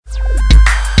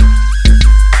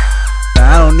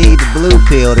blue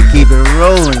pill to keep it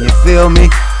rolling, you feel me?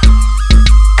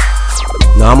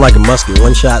 No, I'm like a musket,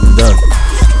 one shot and done.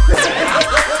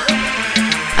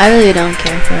 I really don't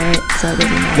care for it, so it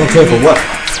doesn't matter. Don't care for what?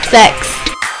 Sex.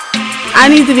 I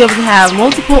need to be able to have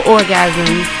multiple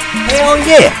orgasms. Hell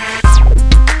yeah!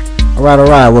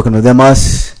 Alright, welcome to Them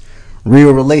Us.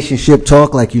 Real relationship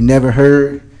talk like you never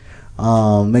heard.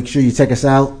 Make sure you check us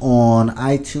out on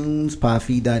iTunes,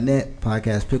 podfeed.net,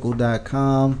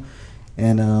 podcastpickle.com.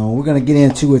 And we're going to get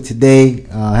into it today.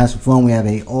 Have some fun. We have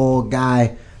a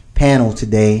all-guy panel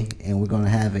today, and we're going to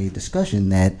have a discussion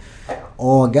that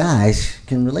all guys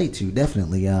can relate to,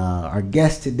 definitely. Our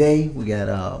guest today, we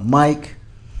got Mike,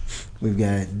 we've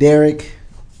got Derek,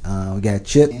 we got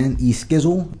Chip, and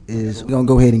E-Skizzle. We're going to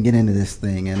go ahead and get into this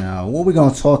thing. And what we're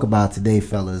going to talk about today,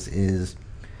 fellas, is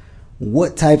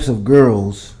what types of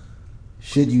girls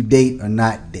should you date or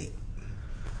not date?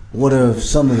 What are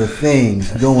some of the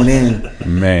things going in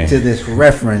to this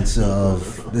reference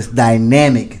of this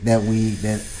dynamic that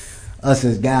us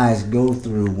as guys go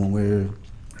through when we're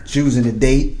choosing a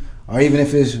date, or even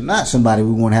if it's not somebody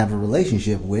we want to have a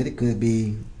relationship with? It could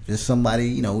be just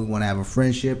somebody, we want to have a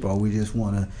friendship, or we just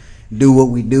want to do what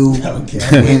we do. Okay.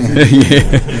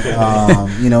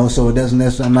 So it doesn't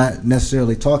necessarily, I'm not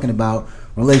necessarily talking about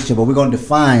relationship, but we're going to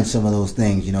define some of those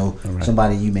things. Right.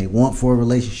 Somebody you may want for a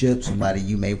relationship, somebody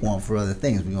you may want for other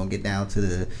things. We're going to get down to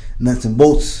the nuts and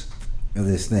bolts of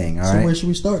this thing. All right. So where should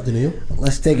we start, Daniel?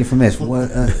 Let's take it from this.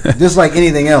 Just like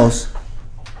anything else,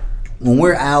 when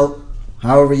we're out,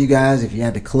 however you guys, if you're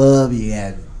at the club, you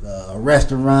at a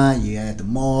restaurant, you're at the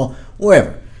mall,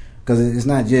 wherever, because it's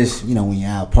not just when you're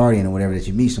out partying or whatever that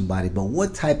you meet somebody, but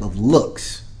what type of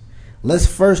looks? Let's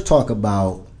first talk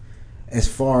about as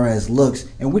far as looks,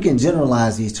 and we can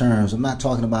generalize these terms. I'm not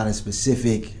talking about a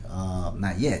specific,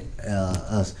 not yet,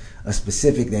 a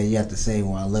specific that you have to say,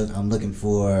 well, I'm looking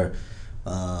for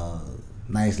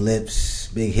nice lips,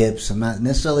 big hips. I'm not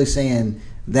necessarily saying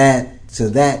that to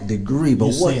that degree, but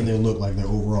you're saying they look like their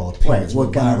overall appearance. Right,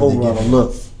 what kind of overall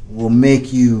look will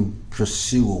make you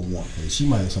pursue a woman? She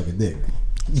might suck a dick.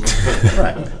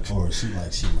 Right. Or she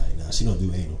might. Nah, she don't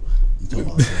do anal.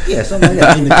 Yeah, something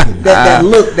like that.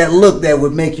 that look that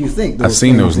would make you think. I've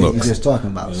seen those looks you're just talking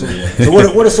about. So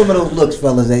what are some of those looks,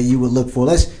 fellas, that you would look for?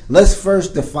 Let's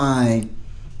first define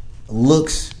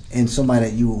looks in somebody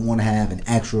that you would want to have an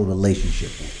actual relationship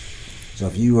with. So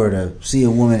if you were to see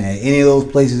a woman at any of those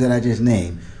places that I just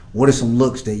named, what are some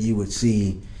looks that you would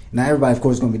see? Now, everybody, of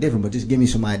course, is going to be different, but just give me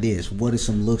some ideas. What are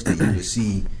some looks that you would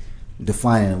see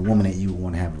defining a woman that you would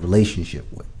want to have a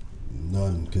relationship with?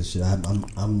 None, because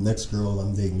I'm next girl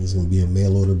I'm dating is going to be a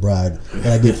mail order bride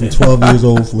that I get from 12 years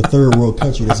old from a third world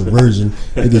country that's a virgin.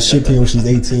 They get shipped here when she's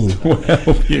 18.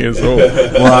 12 years old.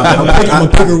 Well, I'm going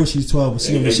to pick her when she's 12, but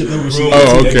she's going to be shipped over when she's 18.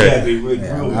 Oh,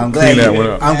 okay.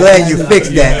 Yeah, I'm glad you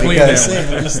fixed that, because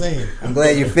I'm just saying. I'm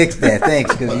glad you fixed that.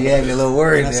 Thanks, because you had me a little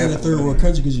worried. I said a third world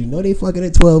country because they fucking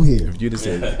at 12 here. If you just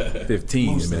said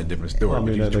 15, it'd been a different story. I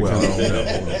mean, that 12.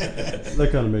 That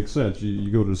kind of makes sense. You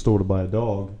go to the store to buy a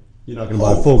dog. You're not going to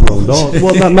buy a full-grown dog.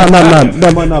 Well, that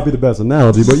might not be the best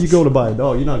analogy, but you go to buy a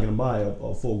dog, you're not going to buy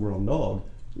a full-grown dog.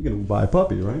 You're going to buy a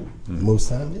puppy, right? Most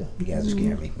times, yeah. You guys are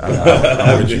scaring me.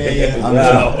 Let's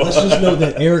just know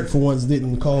that Eric, for once,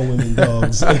 didn't call women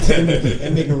dogs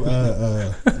and make an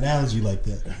analogy like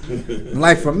that.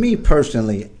 Like, for me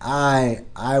personally, I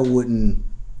wouldn't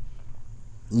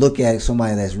look at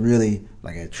somebody that's really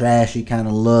like a trashy kind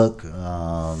of look.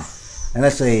 And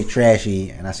let's say trashy,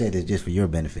 and I said this just for your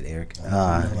benefit, Eric.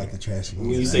 I like the trashy.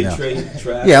 When you say trashy,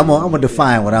 yeah, I'm gonna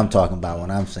define what I'm talking about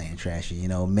when I'm saying trashy.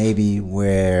 Maybe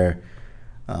where,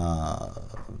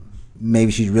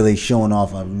 maybe she's really showing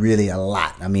off a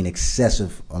lot. I mean,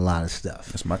 excessive a lot of stuff.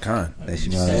 That's my kind.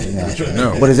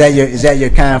 No. But is that your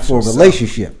kind for a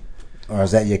relationship, or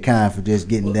is that your kind for just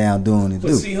getting down, doing and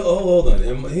doing? See, hold on.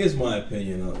 Here's my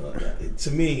opinion.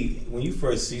 To me, when you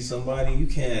first see somebody, you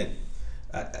can't.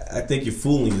 I think you're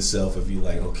fooling yourself if you're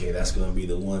like, okay, that's going to be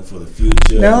the one for the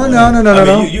future.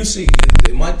 No. You see,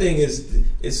 my thing is,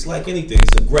 it's like anything.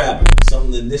 It's a grabber.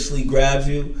 Something initially grabs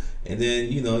you, and then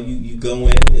you go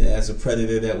in as a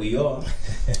predator that we are,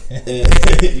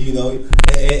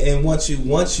 and once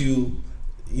you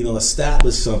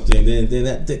establish something, then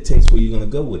that dictates where you're going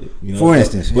to go with it. For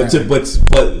instance, but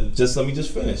just let me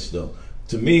just finish though.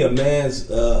 To me, a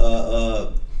man's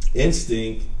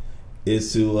instinct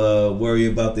is to worry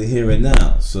about the here and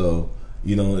now. So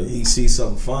You know, he sees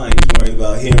something fine. He's worried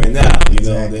about here and now. You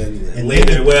know, then And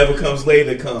later, whatever comes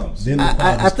later comes. Then the I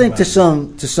problems think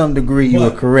come to some degree you are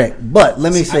But- correct. But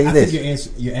let me say I this.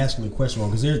 think you're asking the question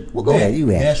wrong because there's. Well, go ahead,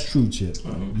 you ask. That's true, Chip.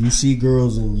 You see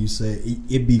girls and you say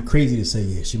it'd be crazy to say,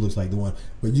 yeah, she looks like the one,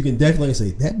 but you can definitely say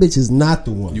that bitch is not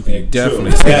the one. You can definitely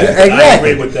True. say that. I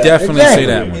Exactly. agree with that. Definitely Exactly. say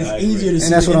that one. It's I easier agree. to see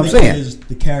that's what the I'm saying. indicators,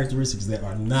 the characteristics that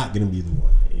are not going to be the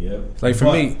one. Yep. Like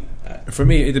for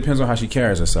me, it depends on how she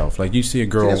carries herself. Like you see a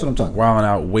girl that's what I'm talking about. wilding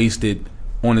out, wasted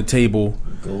on the table,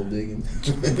 Gold digging.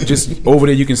 just over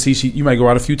there. You can see you might go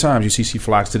out a few times. You see she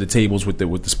flocks to the tables with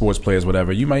the sports players,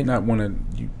 whatever. You might not want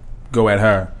to go at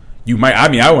her. You might. I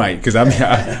might because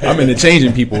I'm into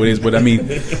changing people with this. But I mean,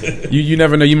 you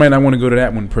never know. You might not want to go to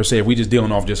that one per se. If we just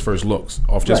dealing off just first looks,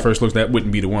 first looks, that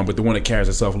wouldn't be the one. But the one that carries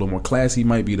herself a little more classy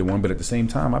might be the one. But at the same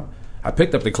time, I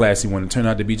picked up the classy one and turned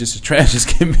out to be just as trash as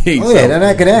can be. Oh yeah,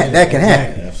 that can happen. That can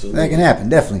happen. Absolutely. That can happen,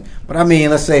 definitely. But I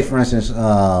mean, let's say for instance,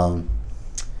 I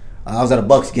was at a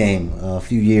Bucks game a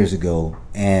few years ago,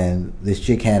 and this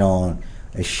chick had on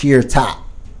a sheer top,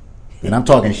 and I'm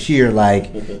talking sheer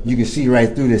like you can see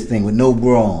right through this thing with no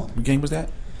bra on. What game was that?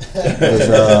 It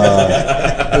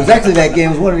was actually that game.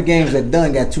 It was one of the games that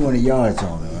Dunn got 200 yards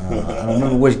on. I don't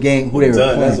remember which game, who they were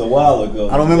That's a playing. while ago.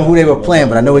 I don't remember who they were playing,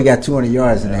 but I know he got 200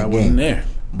 yards in I that wasn't game. there.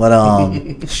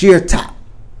 But sheer top,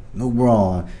 no bra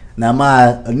on. Now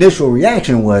my initial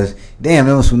reaction was, "Damn,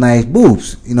 there was some nice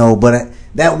boobs," you know. But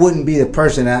that wouldn't be the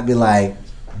person I'd be like,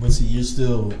 But see, you're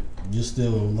still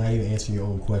not even answering your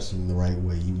own question the right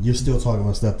way. You're still talking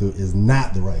about stuff that is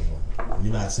not the right one.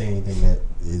 You're not saying anything that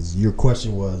is. Your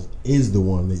question is the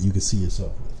one that you can see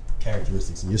yourself with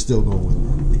characteristics, and you're still going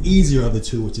with the easier of the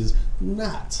two, which is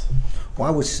not. well,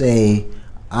 I would say,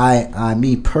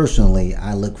 me personally,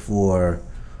 I look for.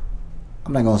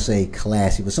 I'm not gonna say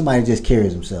classy, but somebody who just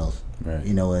carries themselves. Right.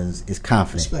 You know, is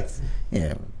confident. Respectful.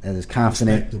 Yeah, that is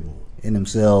confident Respectable. in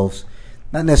themselves.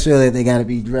 Not necessarily that they got to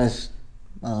be dressed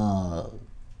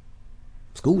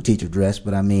school teacher dressed,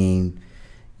 but I mean,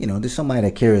 you know, there's somebody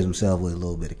that carries himself with a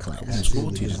little bit of class. School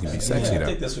teachers can be sexy I though.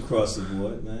 think that's across the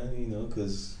board, man. You know,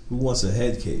 because who wants a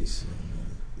head case?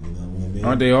 You know what I mean?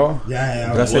 Aren't they all?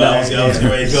 Yeah. Did I say Well, that? I was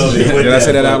ready to go there with Did I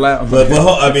say that out loud? But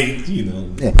I mean, you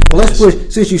know. Yeah. Well, let's push.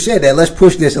 Since you said that, let's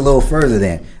push this a little further.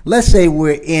 Then let's say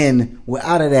we're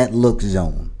out of that look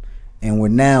zone, and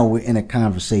we're in a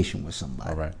conversation with somebody.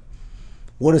 All right.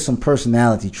 What are some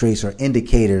personality traits or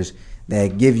indicators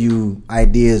that give you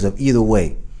ideas of either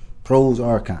way, pros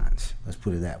or cons? Let's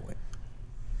put it that way.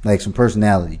 Like some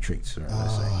personality traits, or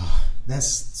let's say.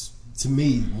 That's to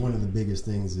me one of the biggest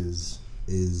things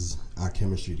is our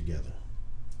chemistry together,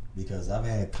 because I've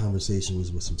had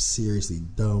conversations with some seriously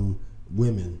dumb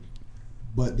women,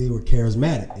 but they were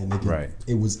charismatic and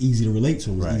it was easy to relate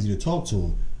to them, it was easy to talk to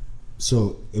them,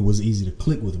 so it was easy to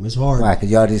click with them. It's hard. Why?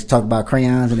 Because y'all just talked about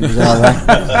crayons and it was all right.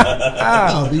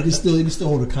 No, you can still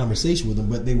hold a conversation with them,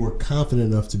 but they were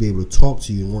confident enough to be able to talk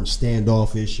to you and weren't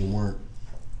standoffish and weren't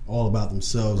all about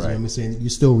themselves. You know what I'm saying? You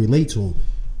still relate to them,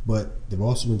 but there have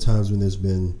also been times when there's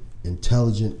been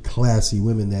intelligent, classy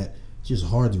women that it's just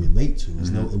hard to relate to.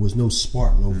 It was no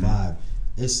spark, no vibe.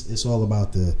 It's all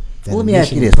about the. Well, let me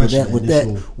ask you this: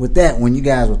 with that, when you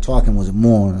guys were talking, was it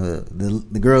more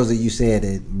the girls that you said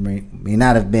that may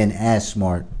not have been as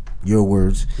smart? Your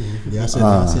words. Yeah, I said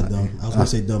dumb. I was gonna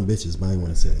say dumb bitches, but I didn't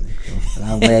want to say it.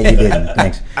 I'm glad you didn't.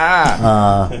 Thanks.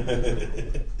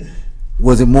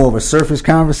 Was it more of a surface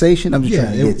conversation? I'm just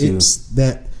trying to get to. It's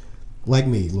that, like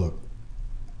me. Look,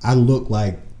 I look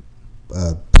like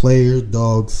a player,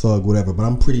 dog, thug, whatever, but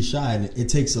I'm pretty shy, and it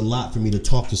takes a lot for me to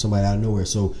talk to somebody out of nowhere.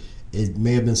 So it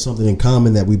may have been something in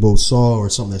common that we both saw, or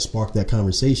something that sparked that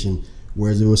conversation.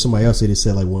 Whereas it was somebody else that just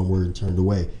said like one word and turned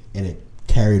away, and it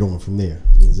carried on from there.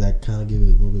 Does that kind of give it a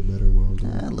little bit better?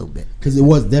 A little bit, because it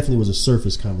definitely was a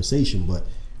surface conversation, but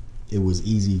it was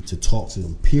easy to talk to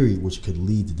them. Period, which could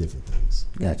lead to different things.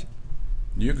 Gotcha.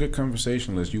 You're a good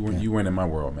conversationalist. You win in my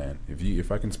world, man.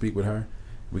 If I can speak with her,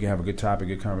 we can have a good topic,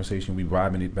 good conversation. We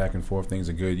vibing it back and forth. Things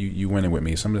are good. You winning with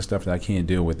me. Some of the stuff that I can't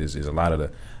deal with is a lot of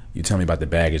the. You tell me about the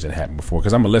baggage that happened before,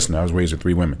 because I'm a listener. I was raised with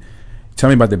 3 women. Tell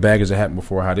me about the baggage that happened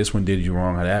before. How this one did you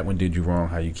wrong. How that one did you wrong.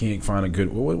 How you can't find a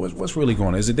good. What's really going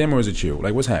on? Is it them or is it you?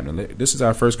 Like, what's happening? This is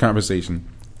our first conversation.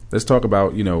 Let's talk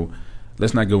about.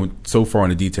 Let's not go so far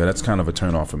into detail. That's kind of a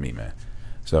turn off for me, man.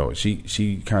 So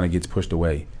she kind of gets pushed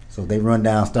away. So they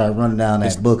start running down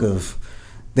that book of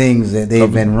things that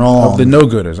they've been wrong. Of the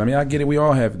no-gooders. I mean, I get it. We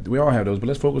all have those, but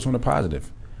let's focus on the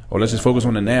positive. Or let's just focus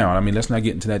on the now. I mean, let's not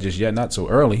get into that just yet. Not so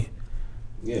early.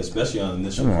 Yeah, especially on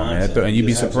initial Come on, man. contact. And you'd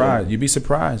be You have to- surprised. You'd be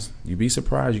surprised. You'd be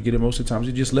surprised. You get it most of the times.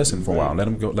 You just listen for a while. Let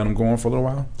them go. Let them go on for a little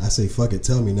while. I say, fuck it.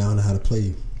 Tell me now. I know how to play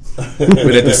you.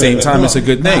 But at the same time, it's a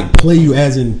good thing. Not play you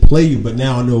as in play you, but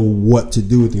now I know what to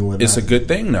do with you and what It's not a to good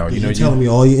do. thing, though. You know, You're telling me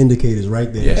all your indicators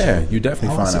right there. Yeah, you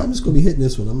definitely find out. I'm just gonna be hitting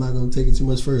this one. I'm not gonna take it too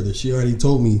much further. She already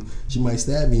told me she might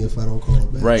stab me if I don't call her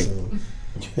back. Right. So.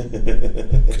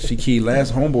 She keyed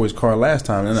last homeboy's car last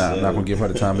time, and I'm not gonna give her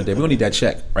the time of day. We don't need that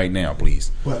check right now,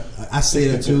 please. But I say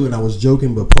that too, and I was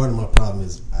joking. But part of my problem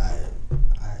is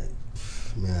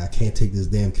I can't take this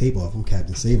damn cape off. I'm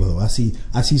Captain Save-A-Ho. I see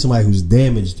somebody who's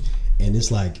damaged, and it's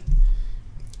like,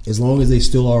 as long as they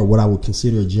still are what I would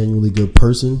consider a genuinely good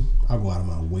person, I'll go out of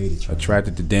my way to try.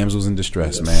 Attracted to damsels in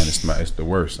distress, man. It's the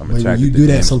worst. I'm But when attracted you to do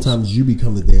that, damsels. sometimes you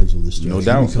become the damsel in distress. No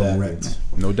doubt. You become wrecked.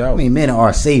 No doubt. I mean, men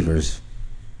are savers.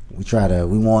 We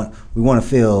want to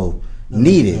feel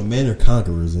needed. No, men are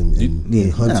conquerors and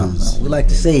hunters. No. We like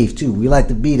to save too. We like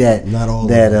to be that Not all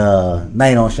that of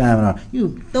knight on shining armor.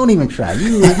 You don't even try.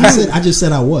 You I just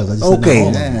said I was. I just Okay, said not all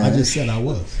of them. yeah. I just said I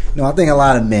was. No, I think a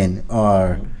lot of men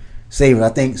are savers. I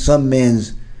think some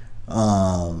men's,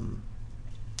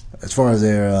 as far as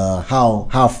their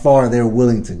how far they're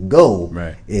willing to go,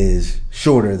 Right. is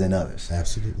shorter than others.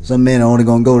 Absolutely. Some men are only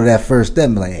gonna go to that first step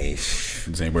and be like, hey,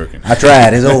 This ain't working. I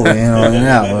tried, it's over, and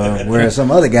out. Whereas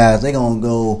some other guys, they gonna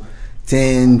go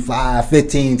 10, 5,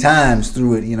 15 times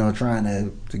through it, trying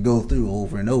to go through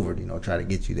over and over, try to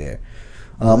get you there.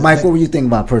 Mike, what were you thinking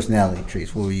about personality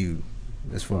traits? What were you,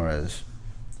 as far as?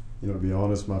 To be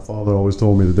honest, my father always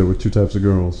told me that there were two types of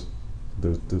girls.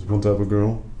 There's one type of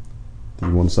girl that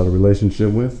you want to start a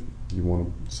relationship with. You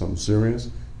want something serious.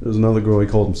 There's another girl, he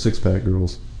called them six-pack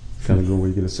girls. Kind of girl where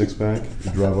you get a six-pack,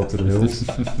 you drive up to the hills.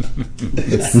 So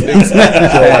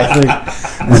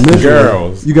I think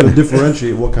Girls. you got to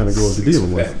differentiate what kind of girls you're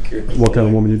dealing with, what kind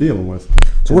of woman you're dealing with.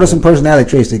 So what are some personality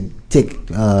traits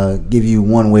that give you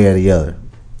one way or the other?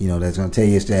 That's going to tell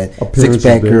you it's that Appearance is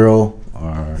six-pack big. girl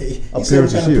or... He said what Appearance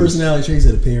kind is of huge. personality traits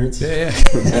at appearance. Yeah.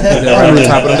 Right on the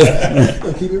top of the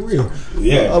list. Keep it real.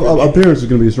 Yeah. Appearance is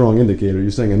going to be a strong indicator.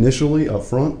 You're saying initially, up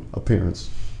front, appearance.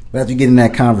 But after you get in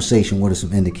that conversation, what are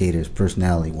some indicators,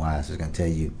 personality-wise, that's going to tell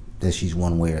you that she's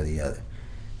one way or the other?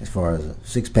 As far as a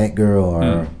six-pack girl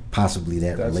or possibly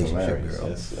that That's relationship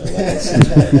hilarious. girl.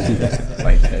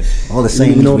 Like that. All the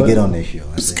sayings You know we that- get on this show,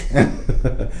 I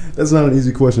think. That's not an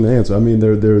easy question to answer. I mean,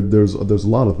 there's a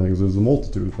lot of things. There's a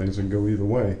multitude of things that can go either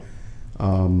way.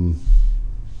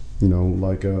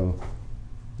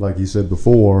 Like he said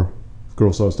before, the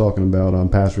girl starts talking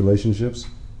about past relationships,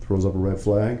 throws up a red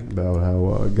flag about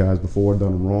how guys before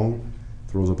done them wrong,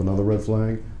 throws up another red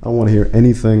flag. I don't want to hear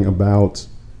anything about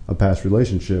a past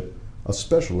relationship,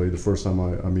 especially the first time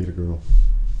I meet a girl.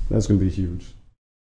 That's going to be huge.